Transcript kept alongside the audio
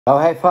Oh,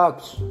 hey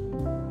folks,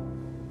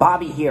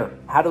 Bobby here.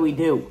 How do we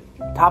do?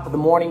 Top of the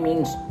morning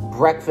means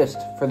breakfast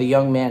for the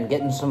young man,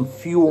 getting some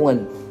fuel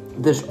in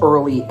this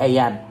early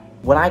AM.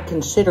 When I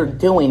considered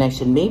doing, I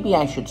said maybe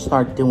I should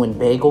start doing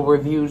bagel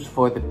reviews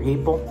for the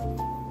people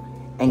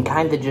and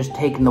kind of just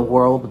taking the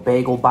world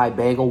bagel by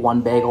bagel,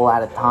 one bagel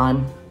at a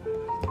time.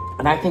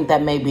 And I think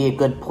that may be a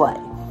good play.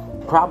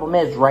 Problem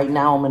is, right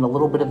now I'm in a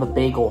little bit of a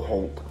bagel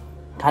hold.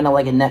 Kind of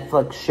like a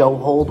Netflix show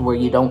hold where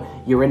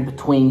you're in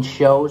between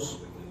shows.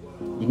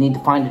 You need to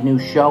find a new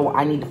show.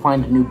 I need to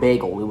find a new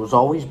bagel. It was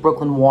always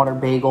Brooklyn Water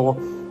Bagel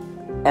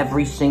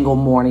every single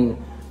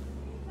morning.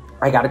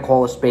 I got to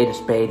call a spade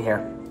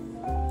here.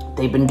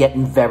 They've been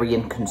getting very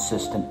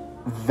inconsistent.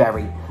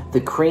 Very.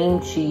 The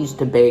cream cheese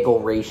to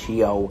bagel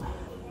ratio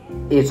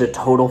is a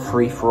total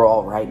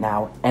free-for-all right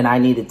now, and I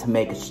needed to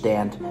make a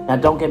stand. Now,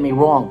 don't get me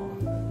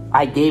wrong.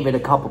 I gave it a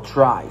couple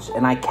tries,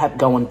 and I kept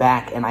going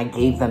back, and I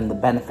gave them the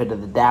benefit of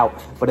the doubt,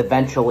 but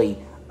eventually,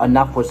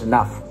 enough was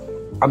enough.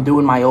 I'm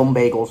doing my own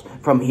bagels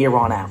from here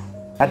on out.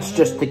 That's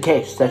just the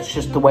case. That's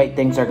just the way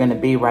things are going to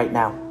be right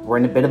now. We're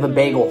in a bit of a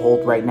bagel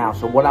hold right now.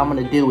 So what I'm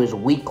going to do is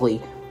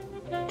weekly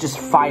just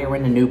fire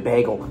in a new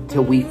bagel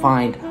till we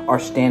find our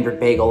standard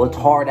bagel. It's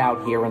hard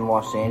out here in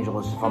Los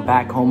Angeles. If I'm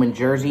back home in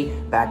Jersey,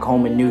 back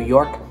home in New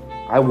York,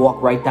 I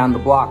walk right down the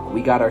block.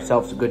 We got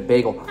ourselves a good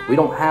bagel. We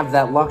don't have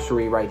that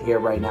luxury right here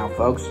right now,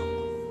 folks.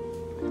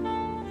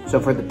 So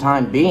for the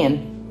time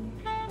being,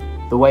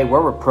 the way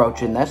we're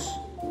approaching this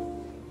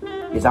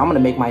is I'm going to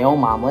make my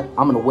own omelet.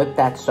 I'm going to whip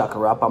that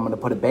sucker up. I'm going to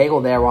put a bagel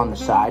there on the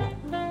side.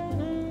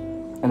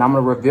 And I'm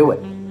going to review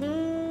it.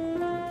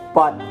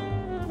 But,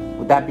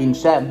 with that being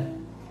said,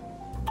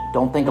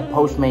 don't think a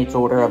Postmates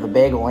order of a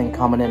bagel ain't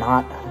coming in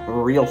hot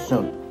real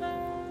soon.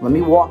 Let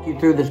me walk you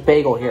through this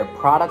bagel here.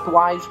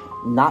 Product-wise,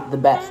 not the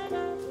best.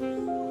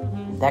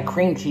 That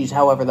cream cheese,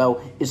 however,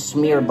 though, is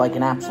smeared like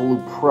an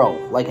absolute pro,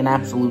 like an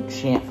absolute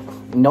champ.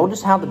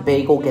 Notice how the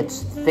bagel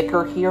gets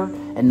thicker here,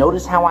 and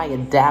notice how I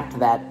adapt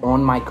that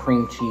on my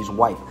cream cheese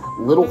wipe.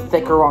 Little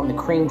thicker on the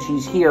cream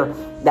cheese here.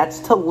 That's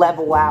to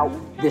level out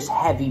this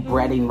heavy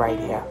breading right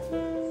here.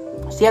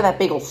 See how that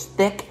bagel's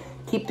thick?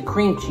 Keep the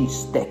cream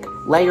cheese thick,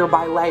 layer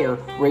by layer,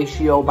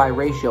 ratio by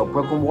ratio.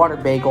 Brooklyn Water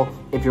Bagel,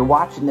 if you're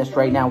watching this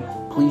right now,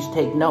 please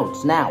take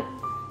notes. Now,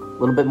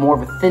 a little bit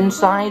more of a thin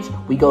side,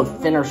 we go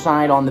thinner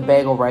side on the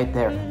bagel right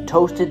there.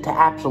 Toasted to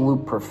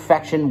absolute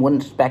perfection,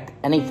 wouldn't expect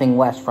anything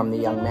less from the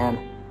young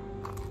man.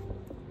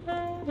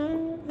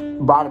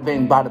 Bada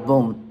bing, bada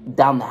boom,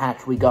 down the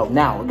hatch we go.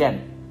 Now,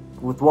 again,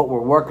 with what we're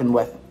working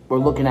with, we're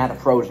looking at a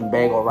frozen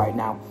bagel right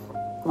now,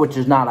 which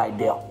is not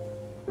ideal.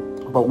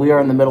 But we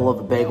are in the middle of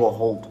a bagel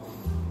hold.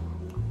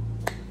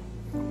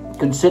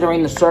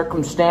 Considering the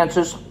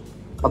circumstances,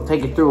 I'll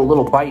take you through a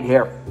little bite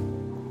here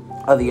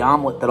of the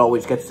omelet that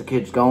always gets the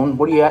kids going.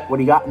 What do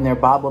you got in there,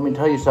 Bob? Let me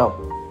tell you so.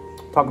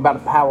 Talk about a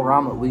power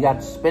omelet. We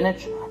got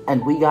spinach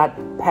and we got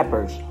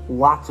peppers.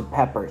 Lots of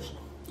peppers.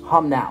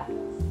 Hum now.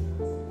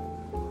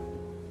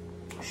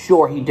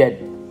 Sure he did.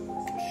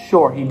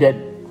 Sure he did.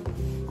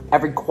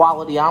 Every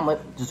quality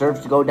omelet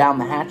deserves to go down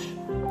the hatch,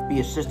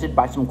 be assisted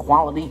by some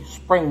quality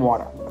spring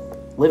water.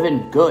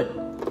 Living good.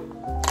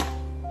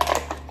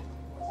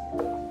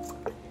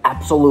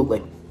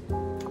 Absolutely.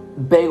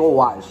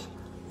 Bagel-wise.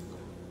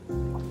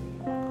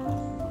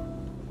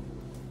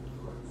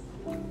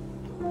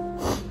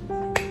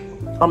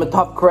 I'm a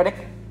tough critic.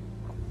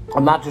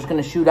 I'm not just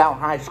going to shoot out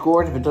high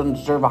scores if it doesn't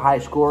deserve a high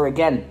score.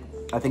 Again,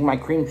 I think my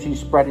cream cheese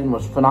spreading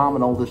was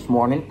phenomenal this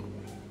morning.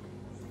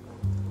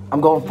 I'm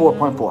going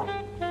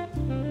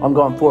 4.4. I'm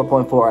going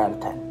 4.4 out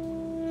of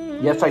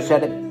 10. Yes, I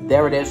said it.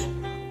 There it is.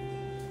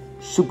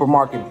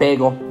 Supermarket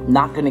bagel.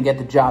 Not going to get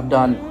the job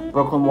done.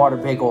 Brooklyn Water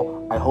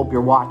Bagel. I hope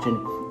you're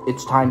watching.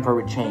 It's time for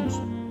a change.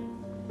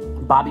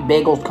 Bobby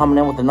Bagel's coming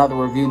in with another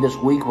review this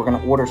week. We're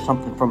going to order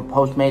something from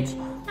Postmates.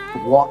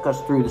 Walk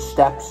us through the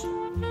steps.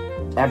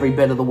 Every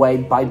bit of the way.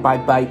 Bite by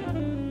bite.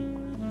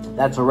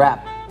 That's a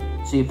wrap.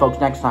 See you folks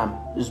next time.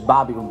 This is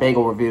Bobby with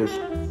Bagel Reviews.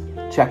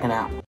 Checking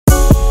out.